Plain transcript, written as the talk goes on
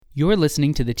You're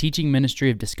listening to the teaching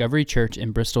ministry of Discovery Church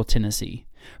in Bristol, Tennessee.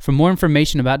 For more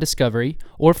information about Discovery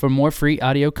or for more free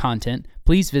audio content,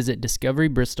 please visit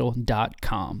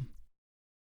discoverybristol.com.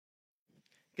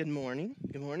 Good morning.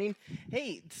 Good morning.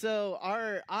 Hey, so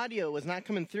our audio was not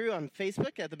coming through on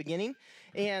Facebook at the beginning,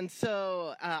 and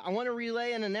so I want to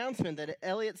relay an announcement that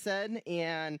Elliot said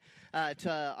and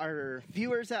to our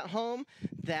viewers at home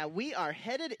that we are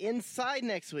headed inside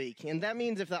next week, and that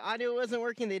means if the audio wasn't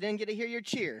working, they didn't get to hear your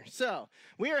cheer. So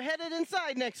we are headed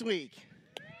inside next week.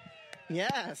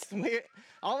 Yes,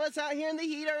 all of us out here in the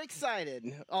heat are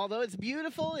excited. Although it's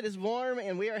beautiful, it is warm,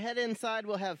 and we are headed inside.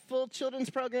 We'll have full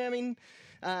children's programming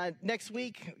next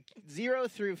week, 0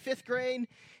 through 5th grade,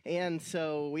 and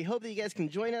so we hope that you guys can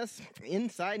join us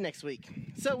inside next week.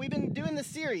 So we've been doing this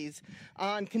series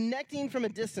on connecting from a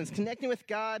distance, connecting with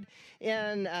God,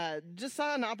 and just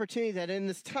saw an opportunity that in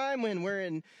this time when we're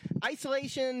in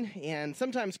isolation and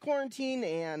sometimes quarantine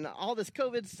and all this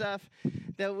COVID stuff,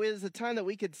 that was a time that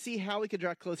we could see how we could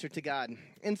draw closer to God.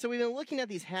 And so we've been looking at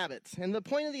these habits. And the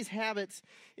point of these habits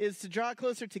is to draw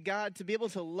closer to God, to be able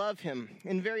to love Him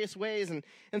in various ways. And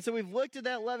so we've looked at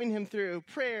that loving Him through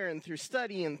prayer and through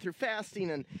study and through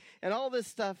fasting and all this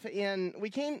stuff. And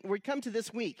we come to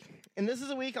this week. And this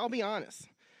is a week, I'll be honest,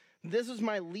 this was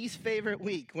my least favorite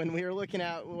week when we were looking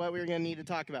at what we were going to need to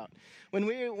talk about. When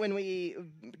we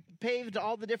paved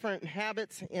all the different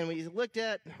habits and we looked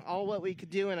at all what we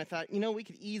could do, and I thought, we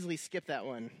could easily skip that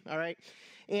one, all right?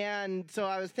 And so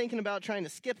I was thinking about trying to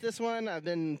skip this one. I've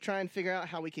been trying to figure out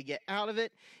how we could get out of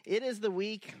it. It is the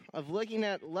week of looking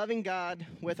at loving God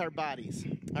with our bodies,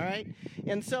 all right?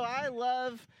 And so I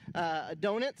love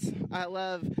donuts. I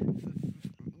love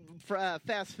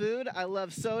fast food. I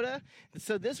love soda.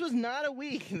 So this was not a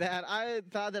week that I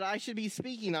thought that I should be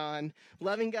speaking on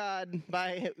loving God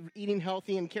by eating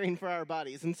healthy and caring for our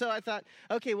bodies. And so I thought,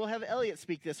 okay, we'll have Elliot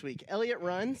speak this week. Elliot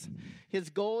runs. His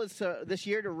goal is this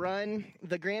year to run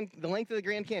the length of the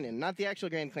Grand Canyon, not the actual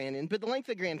Grand Canyon, but the length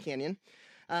of the Grand Canyon.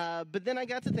 But then I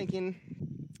got to thinking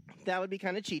that would be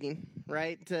kind of cheating,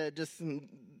 right? To just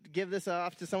give this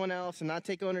off to someone else and not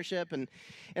take ownership.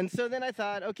 And so then I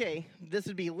thought, okay, this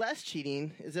would be less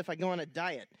cheating is if I go on a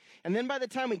diet. And then by the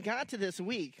time we got to this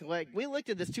week, like we looked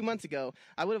at this 2 months ago,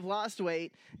 I would have lost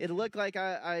weight. It looked like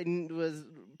I was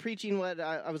preaching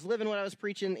I was living what I was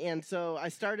preaching. And so I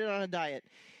started on a diet.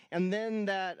 And then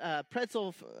that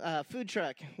pretzel food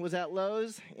truck was at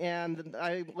Lowe's, and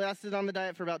I lasted on the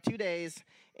diet for about 2 days,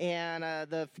 and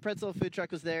the pretzel food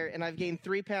truck was there, and I've gained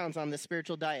 3 pounds on this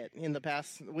spiritual diet in the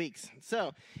past weeks.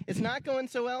 So it's not going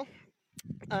so well.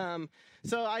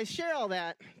 So I share all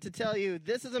that to tell you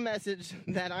this is a message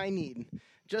that I need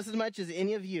just as much as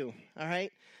any of you, all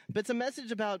right? But it's a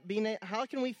message about how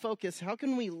can we focus, how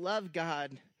can we love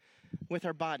God with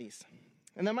our bodies?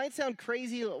 And that might sound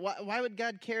crazy. Why would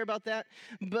God care about that?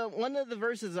 But one of the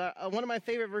verses, one of my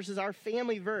favorite verses, our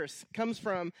family verse, comes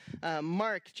from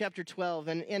Mark chapter 12.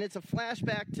 And it's a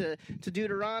flashback to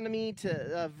Deuteronomy,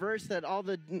 to a verse that all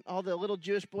the little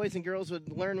Jewish boys and girls would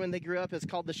learn when they grew up. It's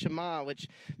called the Shema, which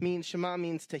means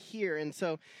to hear. And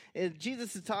so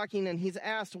Jesus is talking, and he's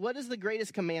asked, what is the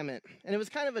greatest commandment? And it was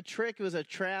kind of a trick. It was a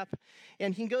trap.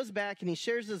 And he goes back, and he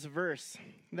shares this verse.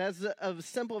 That's a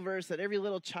simple verse that every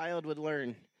little child would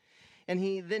learn.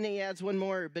 And then he adds one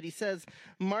more, but he says,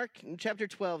 Mark chapter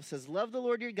 12 says, love the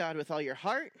Lord your God with all your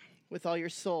heart, with all your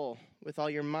soul, with all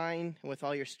your mind, and with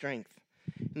all your strength.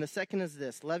 And the second is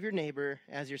this, love your neighbor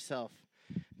as yourself.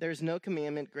 There is no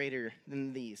commandment greater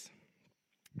than these.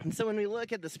 And so when we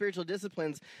look at the spiritual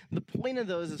disciplines, the point of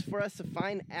those is for us to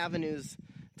find avenues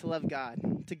to love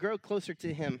God, to grow closer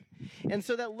to Him. And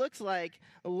so that looks like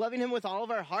loving Him with all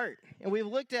of our heart. And we've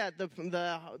looked at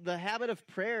the habit of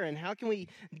prayer and how can we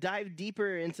dive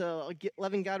deeper into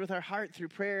loving God with our heart through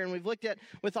prayer. And we've looked at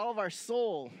with all of our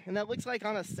soul. And that looks like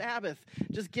on a Sabbath,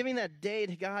 just giving that day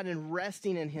to God and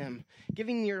resting in Him,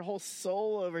 giving your whole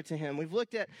soul over to Him. We've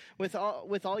looked at with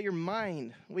all your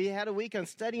mind. We had a week on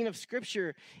studying of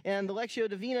Scripture and the Lectio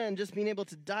Divina and just being able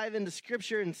to dive into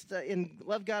Scripture and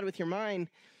love God with your mind.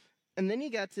 And then you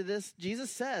got to this, Jesus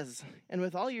says, and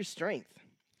with all your strength.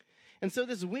 And so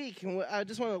this week, I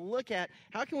just want to look at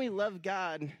how can we love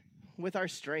God with our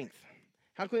strength?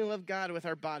 How can we love God with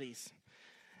our bodies?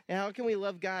 And how can we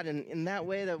love God in that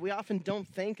way that we often don't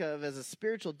think of as a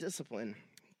spiritual discipline,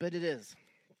 but it is.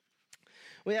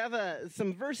 We have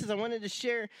some verses I wanted to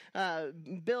share.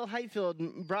 Bill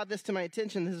Heitfield brought this to my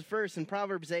attention, this verse in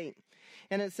Proverbs 8.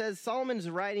 And it says, Solomon is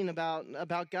writing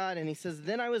about God, and he says,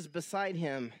 then I was beside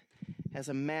him as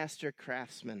a master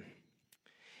craftsman.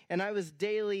 And I was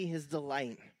daily his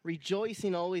delight,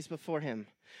 rejoicing always before him.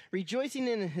 rejoicing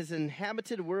in his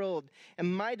inhabited world,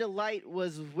 and my delight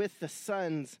was with the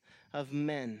sons of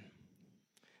men.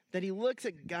 That he looks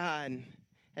at God,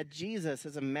 at Jesus,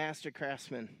 as a master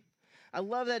craftsman. I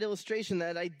love that illustration,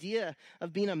 that idea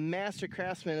of being a master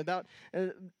craftsman. About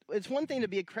it's one thing to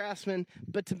be a craftsman,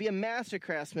 but to be a master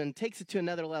craftsman takes it to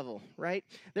another level, right?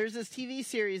 There's this TV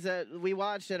series that we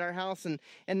watched at our house, and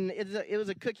it was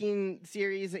a cooking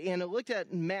series, and it looked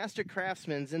at master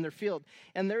craftsmen in their field.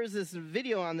 And there was this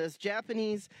video on this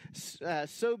Japanese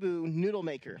sobu noodle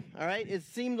maker, all right? It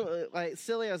seemed like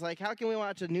silly. I was like, how can we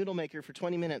watch a noodle maker for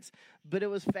 20 minutes? But it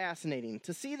was fascinating.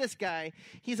 To see this guy,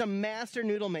 he's a master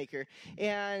noodle maker,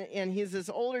 and he's this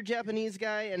older Japanese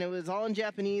guy, and it was all in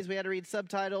Japanese. We had to read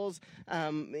subtitles.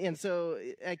 And so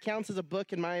it counts as a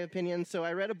book, in my opinion. So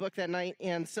I read a book that night,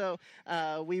 and so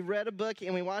we read a book,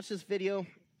 and we watched this video.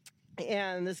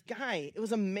 And this guy, it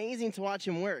was amazing to watch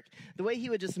him work. The way he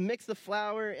would just mix the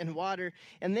flour and water,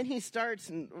 and then he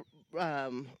starts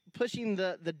pushing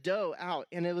the dough out,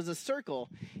 and it was a circle,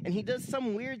 and he does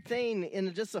some weird thing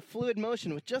in just a fluid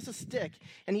motion with just a stick,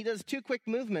 and he does 2 quick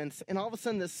movements, and all of a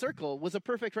sudden this circle was a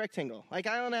perfect rectangle. Like,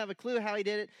 I don't have a clue how he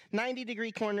did it,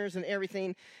 90-degree corners and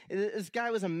everything. This guy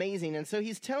was amazing. And so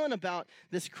he's telling about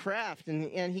this craft,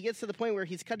 and he gets to the point where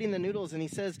he's cutting the noodles, and he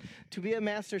says, to be a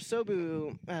master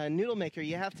sobu noodle maker,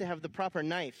 you have to have the proper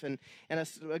knife, and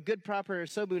a good proper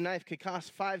sobu knife could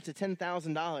cost $5,000 to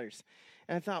 $10,000.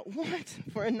 And I thought, what?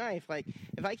 For a knife? Like,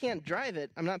 if I can't drive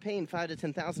it, I'm not paying $5,000 to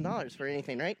 $10,000 for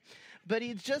anything, right? But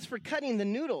it's just for cutting the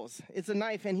noodles. It's a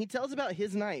knife, and he tells about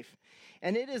his knife.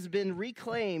 And it has been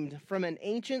reclaimed from an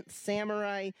ancient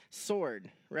samurai sword,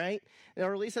 right?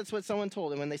 Or at least that's what someone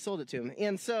told him when they sold it to him.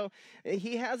 And so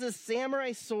he has a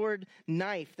samurai sword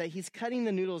knife that he's cutting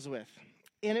the noodles with.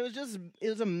 And it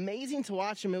was amazing to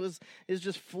watch him. It was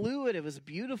just fluid. It was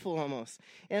beautiful almost.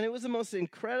 And it was the most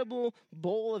incredible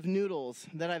bowl of noodles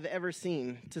that I've ever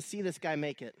seen, to see this guy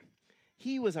make it.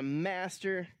 He was a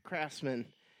master craftsman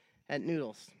at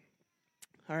noodles.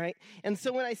 All right? And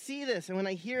so when I see this, and when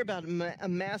I hear about a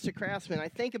master craftsman, I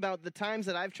think about the times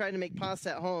that I've tried to make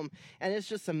pasta at home, and it's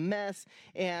just a mess,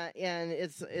 and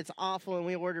it's awful, and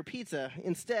we order pizza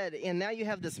instead. And now you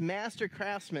have this master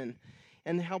craftsman,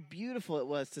 and how beautiful it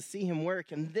was to see him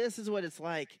work. And this is what it's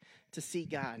like to see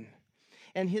God.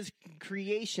 And his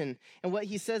creation, and what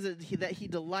he says that he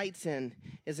delights in,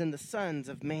 is in the sons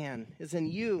of man, is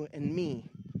in you and me,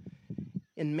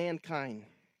 in mankind.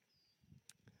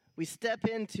 We step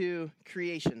into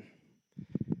creation.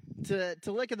 To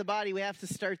look at the body, we have to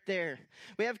start there.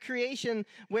 We have creation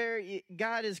where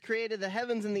God has created the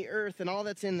heavens and the earth and all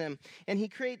that's in them. And he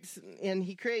creates, and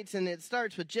it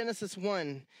starts with Genesis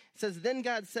 1. It says, then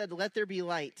God said, let there be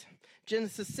light.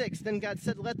 Genesis 6, then God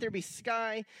said, let there be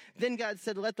sky. Then God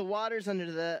said, let the waters under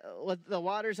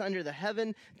the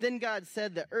heaven. Then God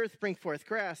said, the earth bring forth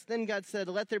grass. Then God said,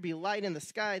 let there be light in the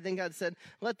sky. Then God said,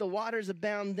 let the waters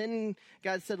abound. Then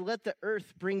God said, let the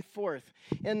earth bring forth.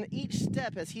 And each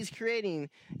step as he's creating,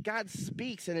 God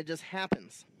speaks and it just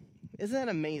happens. Isn't that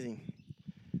amazing?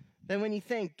 That when you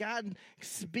think God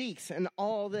speaks and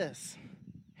all this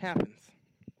happens.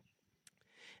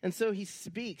 And so he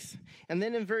speaks. And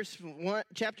then in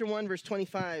chapter 1, verse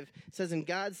 25, it says, and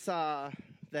God saw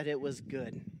that it was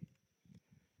good.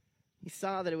 He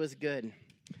saw that it was good.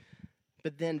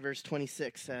 But then verse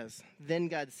 26 says, then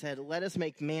God said, let us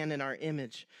make man in our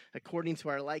image, according to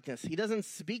our likeness. He doesn't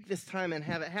speak this time and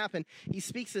have it happen. He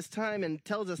speaks this time and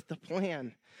tells us the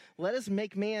plan. Let us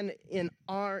make man in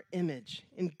our image,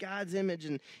 in God's image,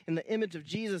 and in the image of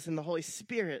Jesus and the Holy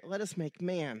Spirit. Let us make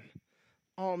man,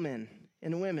 all men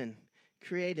and women,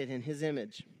 created in his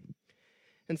image.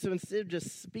 And so instead of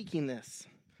just speaking this,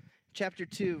 chapter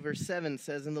 2, verse 7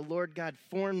 says, and the Lord God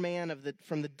formed man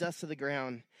from the dust of the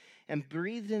ground and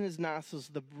breathed in his nostrils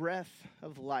the breath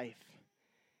of life,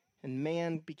 and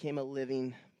man became a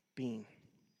living being.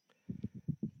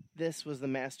 This was the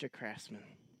master craftsman.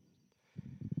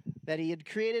 That he had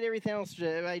created everything else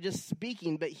by just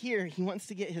speaking, but here he wants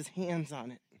to get his hands on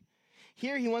it.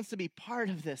 Here he wants to be part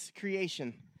of this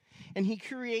creation. And he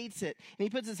creates it, and he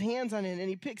puts his hands on it, and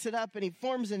he picks it up, and he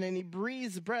forms it, and he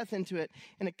breathes breath into it,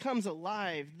 and it comes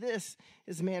alive. This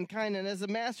is mankind. And as a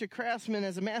master craftsman,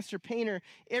 as a master painter,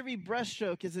 every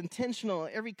brushstroke is intentional.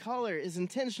 Every color is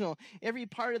intentional. Every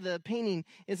part of the painting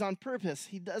is on purpose.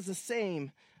 He does the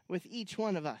same with each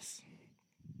one of us,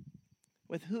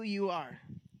 with who you are.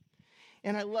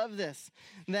 And I love this,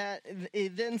 that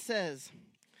it then says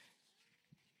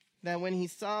that when he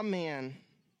saw man,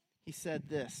 he said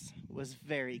this was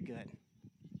very good.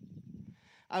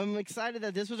 I'm excited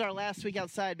that this was our last week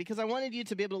outside because I wanted you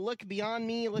to be able to look beyond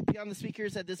me, look beyond the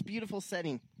speakers at this beautiful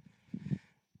setting.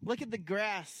 Look at the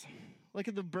grass. Look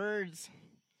at the birds.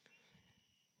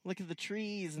 Look at the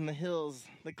trees and the hills,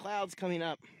 the clouds coming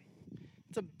up.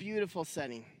 It's a beautiful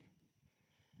setting.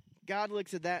 God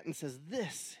looks at that and says,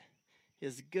 this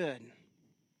is good.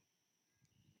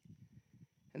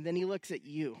 And then he looks at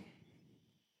you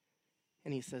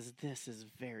and he says, this is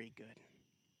very good.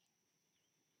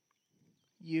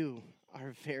 You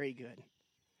are very good.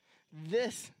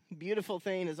 This beautiful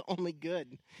thing is only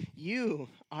good. You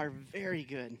are very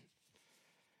good.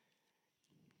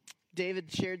 David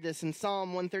shared this in Psalm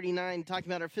 139, talking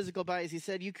about our physical bodies. He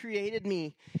said, you created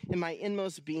me in my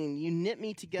inmost being. You knit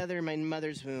me together in my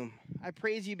mother's womb. I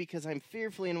praise you because I'm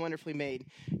fearfully and wonderfully made.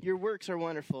 Your works are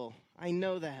wonderful. I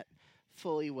know that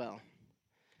fully well.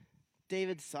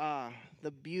 David saw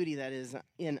the beauty that is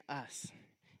in us,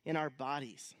 in our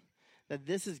bodies, that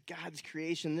this is God's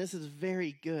creation. This is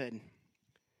very good.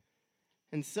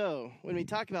 And so, when we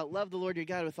talk about love the Lord your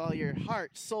God with all your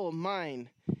heart, soul, mind,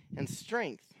 and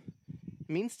strength, it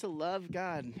means to love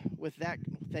God with that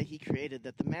he created,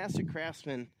 that the master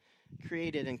craftsman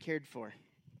created and cared for.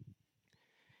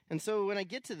 And so when I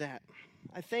get to that,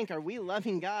 I think, are we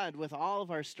loving God with all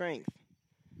of our strength?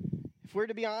 If we're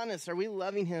to be honest, are we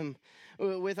loving him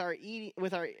with our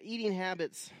eating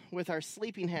habits, with our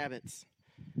sleeping habits?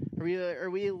 Are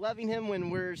we loving him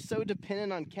when we're so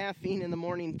dependent on caffeine in the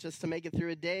morning just to make it through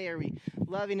a day? Are we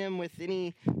loving him with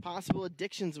any possible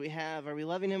addictions we have? Are we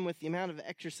loving him with the amount of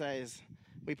exercise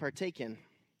we partake in?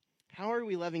 How are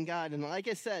we loving God? And like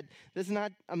I said, this is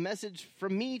not a message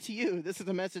from me to you. This is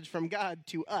a message from God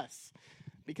to us,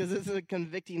 because this is a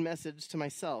convicting message to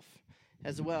myself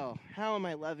as well. How am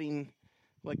I loving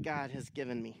what God has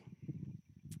given me?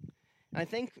 And I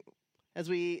think as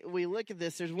we look at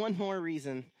this, there's one more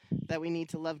reason that we need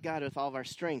to love God with all of our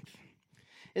strength.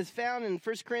 It's found in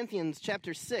 1 Corinthians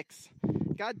chapter 6.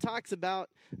 God talks about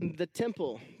the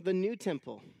temple, the new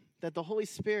temple, that the Holy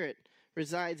Spirit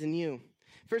resides in you.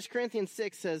 1 Corinthians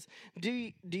 6 says,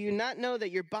 Do you not know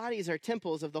that your bodies are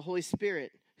temples of the Holy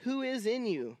Spirit, who is in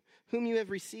you, whom you have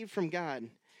received from God?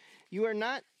 You are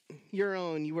not your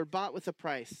own, you were bought with a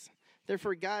price.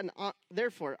 Therefore,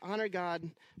 honor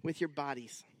God with your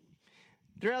bodies.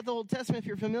 Throughout the Old Testament, if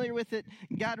you're familiar with it,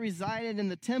 God resided in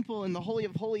the temple, in the Holy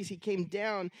of Holies. He came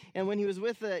down, and when he was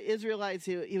with the Israelites,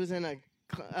 he was in a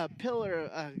pillar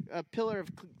of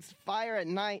fire at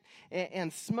night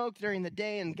and smoke during the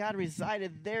day, and God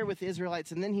resided there with the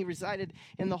Israelites, and then he resided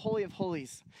in the Holy of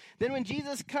Holies. Then when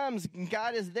Jesus comes,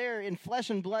 God is there in flesh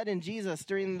and blood in Jesus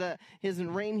during his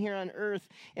reign here on earth,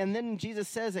 and then Jesus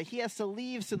says that he has to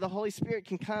leave so the Holy Spirit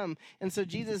can come, and so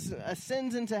Jesus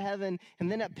ascends into heaven, and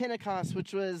then at Pentecost,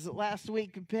 which was last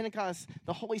week, Pentecost,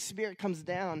 the Holy Spirit comes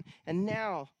down, and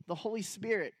now the Holy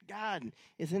Spirit, God,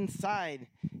 is inside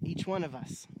each one of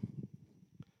us.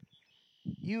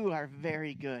 You are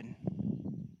very good,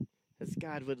 as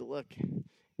God would look,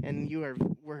 and you are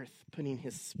worth putting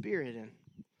his Spirit in.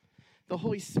 The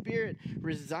Holy Spirit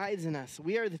resides in us.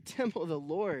 We are the temple of the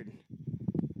Lord.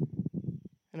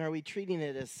 And are we treating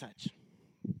it as such?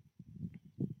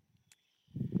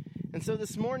 And so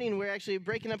this morning, we're actually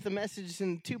breaking up the message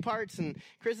in two parts, and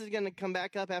Chris is going to come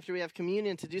back up after we have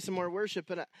communion to do some more worship.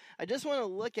 But I just want to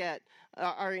look at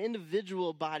our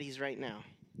individual bodies right now.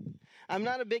 I'm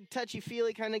not a big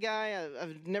touchy-feely kind of guy.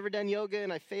 I've never done yoga,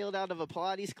 and I failed out of a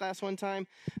Pilates class one time.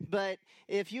 But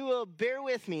if you will bear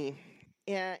with me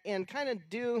and kind of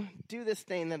do this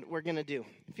thing that we're going to do.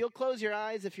 If you'll close your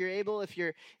eyes, if you're able, if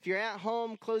you're at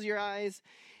home, close your eyes.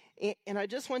 And I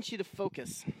just want you to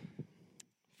focus.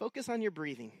 Focus on your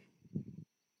breathing.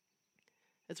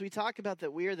 As we talk about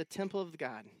that we are the temple of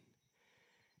God,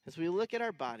 as we look at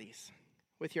our bodies,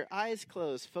 with your eyes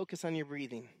closed, focus on your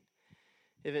breathing.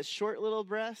 If it's short little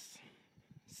breaths,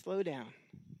 slow down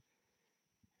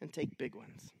and take big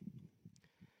ones.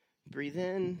 Breathe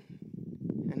in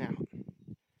and out.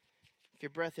 If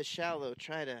your breath is shallow,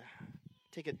 try to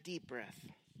take a deep breath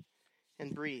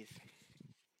and breathe.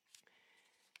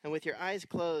 And with your eyes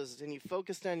closed and you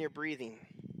focused on your breathing,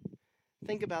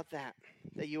 think about that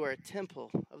you are a temple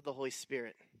of the Holy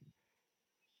Spirit.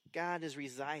 God is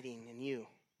residing in you.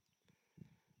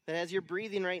 That as you're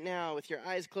breathing right now with your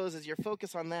eyes closed, as you're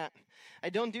focused on that, I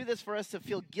don't do this for us to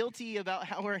feel guilty about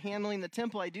how we're handling the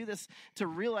temple. I do this to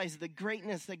realize the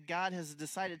greatness that God has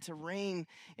decided to reign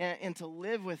and to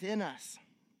live within us.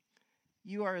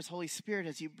 You are his Holy Spirit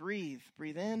as you breathe.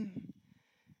 Breathe in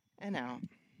and out.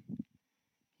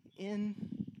 In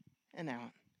and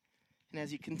out. And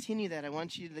as you continue that, I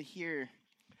want you to hear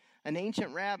an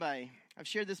ancient rabbi. I've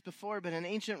shared this before, but an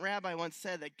ancient rabbi once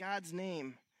said that God's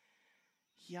name,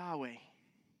 Yahweh,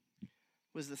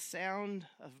 was the sound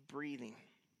of breathing.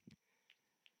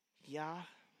 Yah,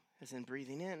 as in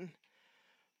breathing in.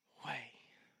 Way,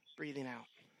 breathing out.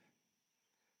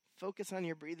 Focus on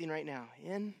your breathing right now.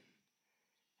 In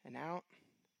and out.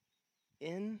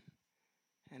 In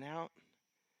and out.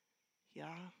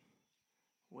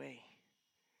 Yahweh.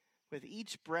 With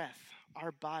each breath,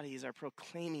 our bodies are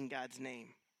proclaiming God's name.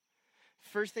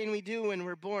 First thing we do when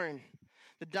we're born,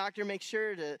 the doctor makes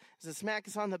sure to smack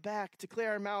us on the back, to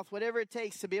clear our mouth, whatever it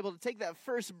takes to be able to take that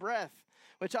first breath,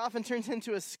 which often turns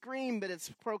into a scream, but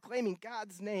it's proclaiming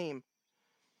God's name.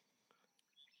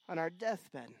 On our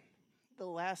deathbed, the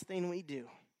last thing we do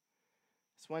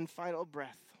is one final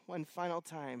breath, one final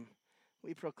time,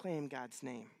 we proclaim God's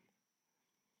name.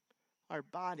 Our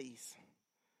bodies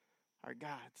are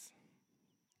God's.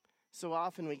 So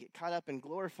often we get caught up in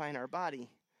glorifying our body.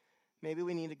 Maybe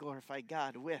we need to glorify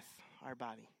God with our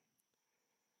body.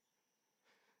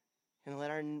 And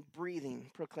let our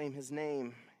breathing proclaim his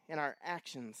name, and our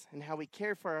actions and how we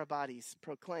care for our bodies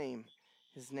proclaim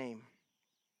his name.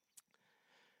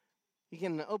 You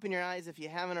can open your eyes if you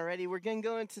haven't already. We're going to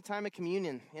go into time of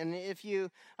communion. And if you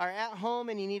are at home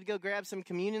and you need to go grab some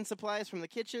communion supplies from the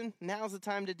kitchen, now's the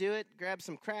time to do it. Grab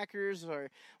some crackers or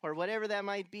whatever that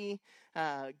might be.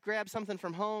 Grab something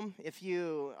from home. If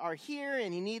you are here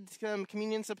and you need some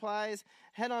communion supplies,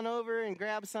 head on over and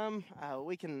grab some.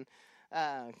 We can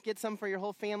get some for your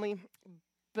whole family.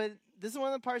 But this is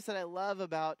one of the parts that I love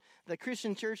about the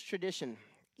Christian church tradition.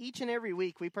 Each and every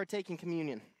week we partake in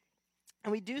communion.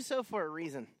 And we do so for a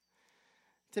reason,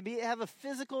 to have a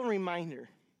physical reminder.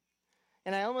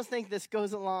 And I almost think this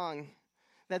goes along,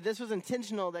 that this was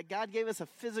intentional, that God gave us a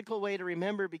physical way to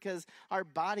remember because our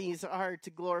bodies are to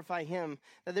glorify him.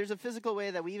 That there's a physical way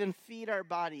that we even feed our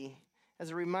body as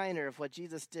a reminder of what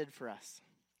Jesus did for us.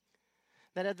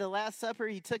 That at the Last Supper,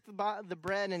 he took the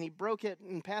bread and he broke it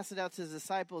and passed it out to his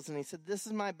disciples. And he said, "This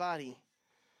is my body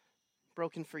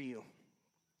broken for you."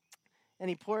 And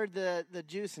he poured the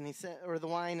juice and he said, or the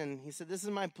wine, and he said, "This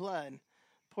is my blood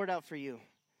poured out for you."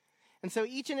 And so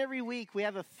each and every week we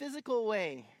have a physical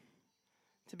way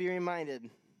to be reminded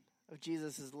of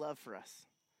Jesus' love for us,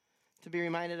 to be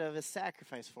reminded of his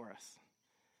sacrifice for us,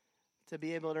 to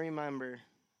be able to remember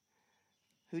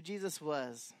who Jesus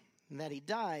was, and that he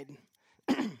died,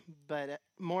 but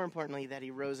more importantly, that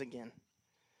he rose again.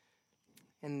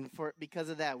 And because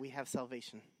of that, we have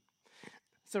salvation.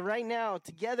 So right now,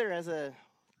 together as a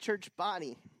church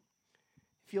body,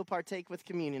 if you'll partake with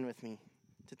communion with me,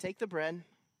 to take the bread,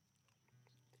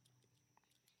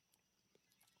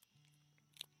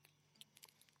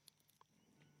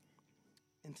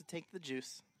 and to take the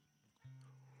juice,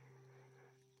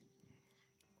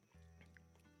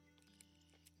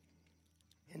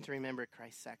 and to remember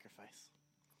Christ's sacrifice.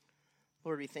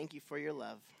 Lord, we thank you for your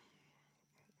love,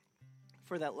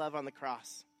 for that love on the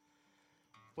cross.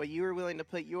 What you were willing to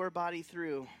put your body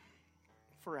through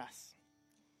for us.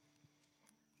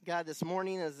 God, this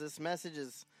morning as this message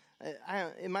is,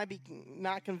 it might be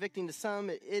not convicting to some,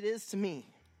 it is to me.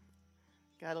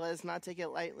 God, let us not take it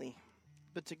lightly,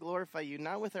 but to glorify you,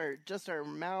 not with just our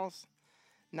mouths,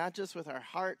 not just with our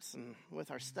hearts and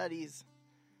with our studies,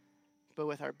 but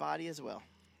with our body as well.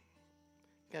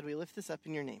 God, we lift this up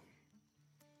in your name.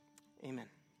 Amen.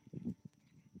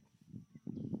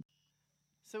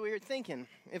 So we were thinking,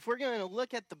 if we're going to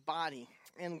look at the body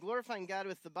and glorifying God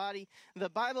with the body, the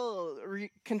Bible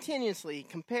continuously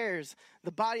compares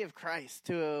the body of Christ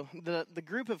to the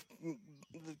group of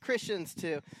the Christians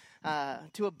to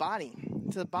a body,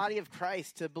 to the body of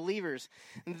Christ, to believers.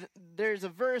 There's a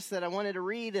verse that I wanted to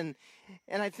read, and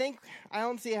I think I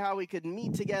don't see how we could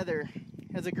meet together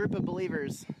as a group of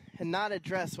believers and not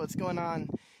address what's going on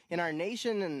in our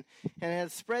nation and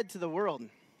has spread to the world.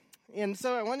 And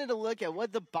so I wanted to look at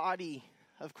what the body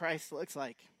of Christ looks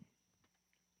like.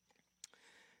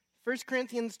 1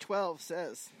 Corinthians 12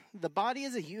 says, "The body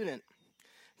is a unit,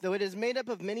 though it is made up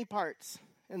of many parts,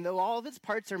 and though all of its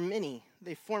parts are many,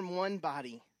 they form one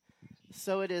body.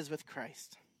 So it is with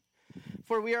Christ.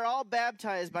 For we are all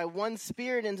baptized by one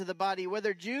Spirit into the body,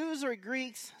 whether Jews or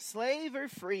Greeks, slave or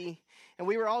free, and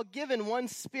we were all given one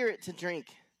Spirit to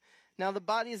drink. Now the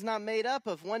body is not made up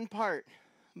of one part,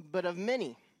 but of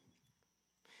many."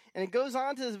 And it goes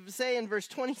on to say in verse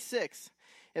 26,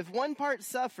 "If one part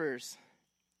suffers,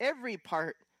 every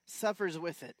part suffers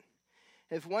with it.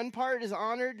 If one part is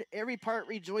honored, every part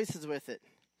rejoices with it.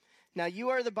 Now you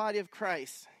are the body of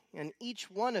Christ, and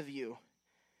each one of you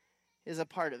is a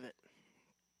part of it."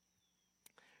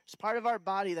 It's part of our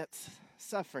body that's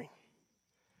suffering.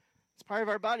 It's part of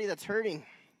our body that's hurting.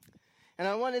 And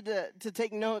I wanted to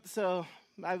take notes so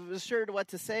I was sure what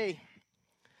to say,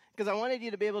 because I wanted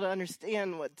you to be able to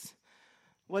understand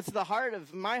What's the heart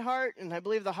of my heart, and I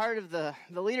believe the heart of the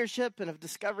leadership and of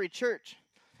Discovery Church,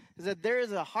 is that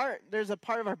there's a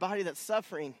part of our body that's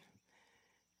suffering,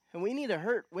 and we need to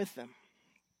hurt with them.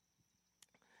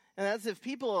 And that's if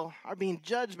people are being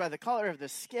judged by the color of their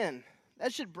skin.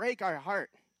 That should break our heart.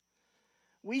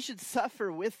 We should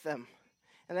suffer with them,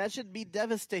 and that should be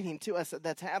devastating to us that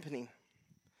that's happening.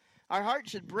 Our heart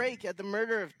should break at the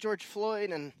murder of George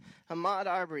Floyd and Ahmaud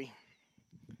Arbery.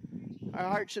 Our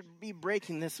heart should be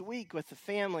breaking this week with the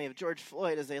family of George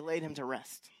Floyd as they laid him to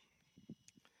rest.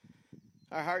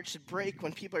 Our heart should break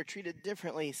when people are treated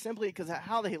differently simply because of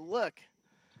how they look.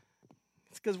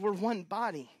 It's because we're one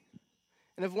body.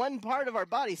 And if one part of our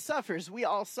body suffers, we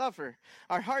all suffer.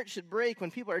 Our heart should break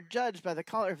when people are judged by the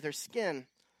color of their skin.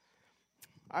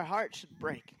 Our heart should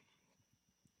break.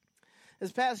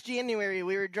 This past January,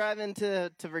 we were driving to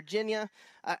Virginia,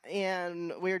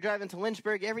 and we were driving to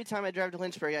Lynchburg. Every time I drive to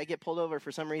Lynchburg, I get pulled over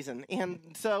for some reason. And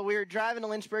so we were driving to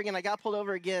Lynchburg, and I got pulled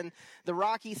over again. The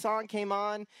Rocky song came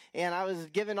on, and I was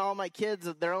giving all my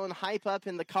kids their own hype up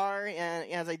in the car.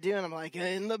 And as I do, and I'm like,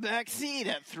 in the back seat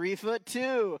at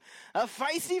 3'2", a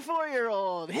feisty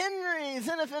 4-year-old, Henry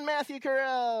Zenithan Matthew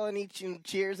Carell. And he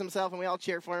cheers himself, and we all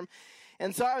cheer for him.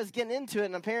 And so I was getting into it,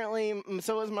 and apparently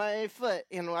so was my foot,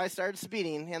 and I started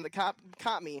speeding, and the cop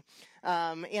caught me,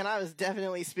 and I was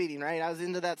definitely speeding, right? I was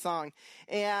into that song,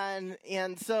 and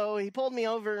so he pulled me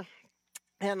over,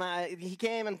 and he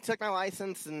came and took my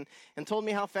license and told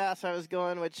me how fast I was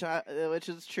going, which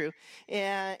is true,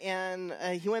 and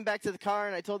he went back to the car,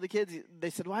 and I told the kids,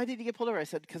 they said, why did you get pulled over? I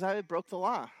said, because I broke the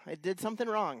law. I did something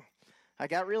wrong. I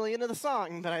got really into the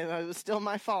song, but it was still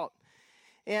my fault.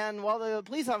 And while the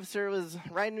police officer was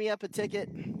writing me up a ticket,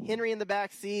 Henry in the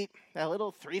back seat, that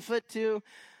little 3'2",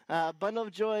 bundle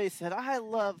of joy, said, I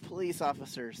love police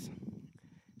officers.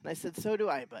 And I said, so do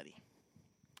I, buddy.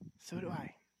 So do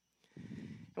I.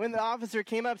 And when the officer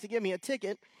came up to give me a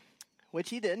ticket, which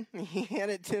he did, he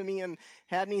handed it to me and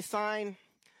had me sign,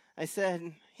 I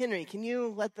said, Henry, can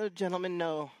you let the gentleman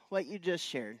know what you just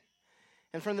shared?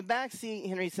 And from the back seat,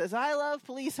 Henry says, I love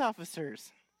police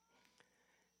officers.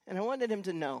 And I wanted him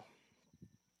to know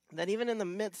that even in the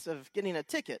midst of getting a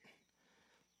ticket,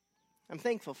 I'm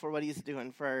thankful for what he's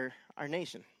doing for our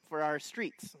nation, for our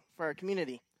streets, for our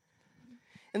community.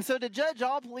 And so to judge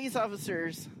all police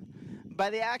officers by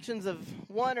the actions of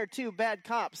one or two bad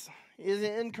cops is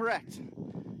incorrect.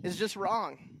 It's just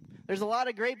wrong. There's a lot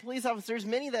of great police officers,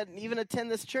 many that even attend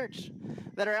this church,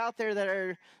 that are out there that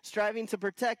are striving to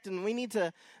protect, and we need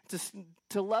to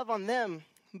love on them.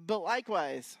 But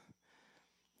likewise,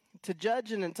 to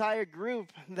judge an entire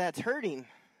group that's hurting,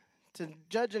 to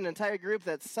judge an entire group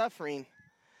that's suffering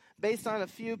based on a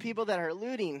few people that are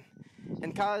looting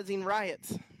and causing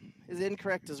riots is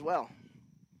incorrect as well.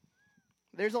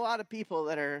 There's a lot of people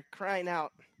that are crying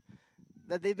out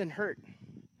that they've been hurt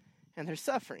and they're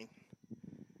suffering,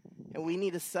 and we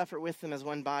need to suffer with them as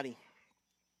one body.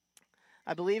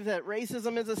 I believe that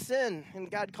racism is a sin, and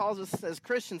God calls us as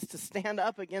Christians to stand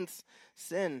up against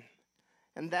sin.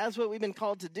 And that's what we've been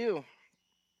called to do.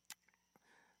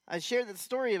 I shared the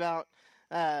story about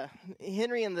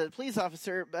Henry and the police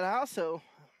officer, but I also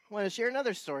want to share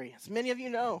another story. As many of you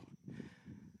know,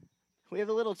 we have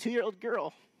a little 2-year-old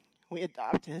girl we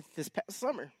adopted this past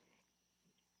summer.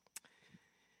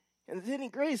 And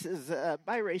Zinni Grace is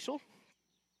biracial.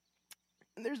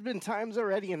 And there's been times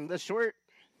already in the short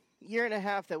 1.5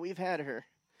 years that we've had her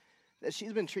that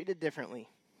she's been treated differently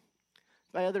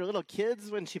by other little kids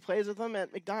when she plays with them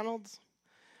at McDonald's,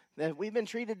 that we've been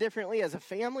treated differently as a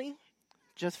family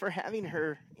just for having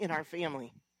her in our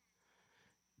family.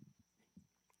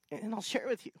 And I'll share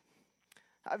with you,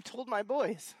 I've told my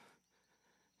boys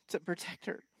to protect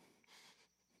her.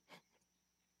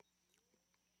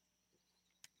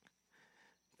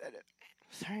 That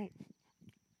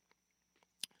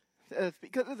if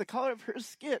because of the color of her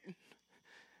skin,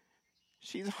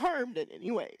 she's harmed in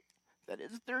any way, that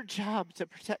it's their job to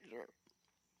protect her.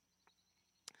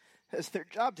 It's their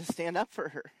job to stand up for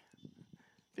her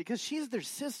because she's their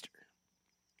sister.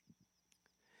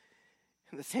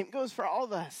 And the same goes for all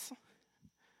of us.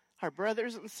 Our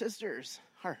brothers and sisters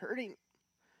are hurting.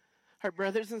 Our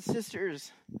brothers and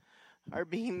sisters are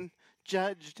being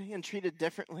judged and treated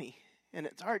differently. And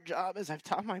it's our job, as I've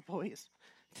taught my boys,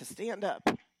 to stand up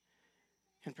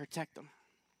and protect them.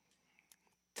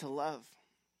 To love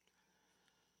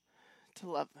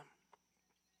them.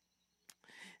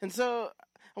 And so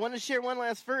I want to share one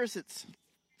last verse. It's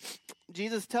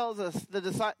Jesus tells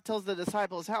the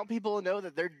disciples how people know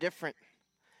that they're different.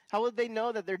 How would they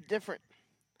know that they're different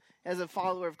as a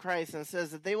follower of Christ? And it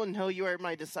says that they will know you are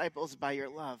my disciples by your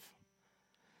love.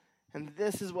 And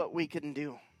this is what we can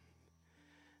do.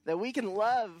 That we can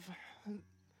love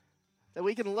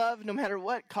no matter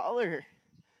what color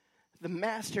the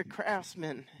master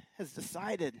craftsman has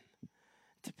decided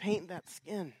to paint that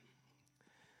skin.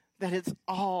 That it's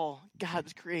all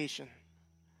God's creation.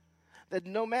 That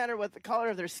no matter what the color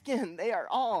of their skin,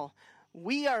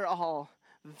 we are all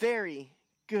very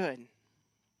good.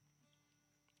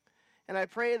 And I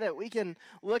pray that we can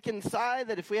look inside,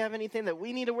 that if we have anything that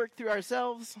we need to work through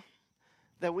ourselves,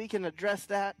 that we can address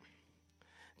that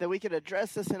we can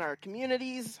address this in our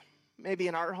communities, maybe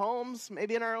in our homes,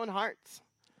 maybe in our own hearts,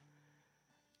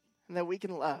 and that we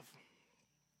can love.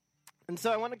 And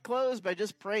so I want to close by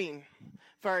just praying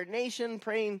for our nation,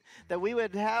 praying that we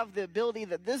would have the ability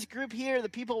that this group here, the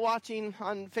people watching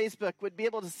on Facebook, would be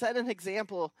able to set an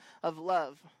example of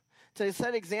love, to set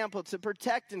an example to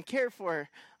protect and care for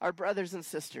our brothers and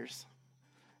sisters,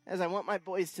 as I want my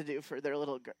boys to do for their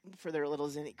little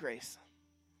Zenit Grace.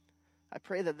 I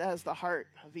pray that that is the heart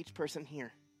of each person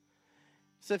here.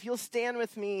 So if you'll stand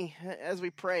with me as we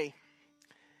pray,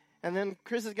 and then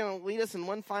Chris is going to lead us in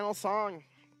one final song.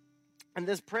 And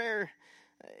this prayer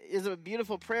is a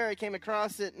beautiful prayer. I came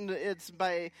across it, and it's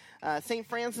by St.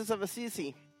 Francis of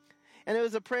Assisi. And it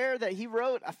was a prayer that he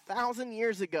wrote 1,000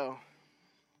 years ago,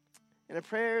 and a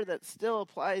prayer that still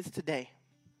applies today.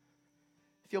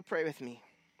 If you'll pray with me.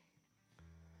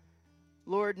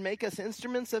 Lord, make us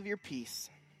instruments of your peace.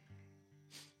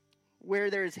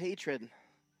 Where there is hatred,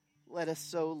 let us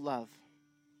sow love.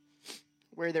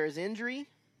 Where there is injury,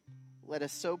 let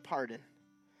us sow pardon.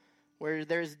 Where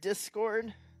there is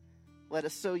discord, let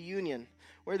us sow union.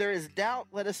 Where there is doubt,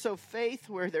 let us sow faith.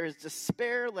 Where there is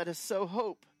despair, let us sow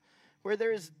hope. Where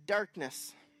there is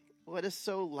darkness, let us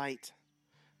sow light.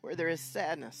 Where there is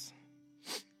sadness,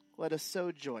 let us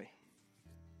sow joy.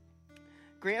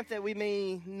 Grant that we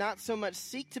may not so much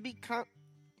seek to be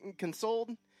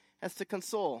consoled as to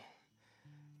console,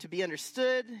 to be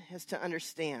understood as to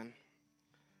understand,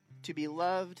 to be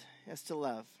loved as to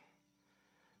love.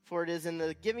 For it is in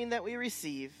the giving that we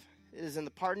receive, it is in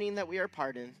the pardoning that we are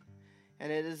pardoned,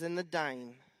 and it is in the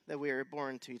dying that we are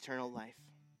born to eternal life.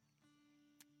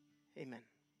 Amen.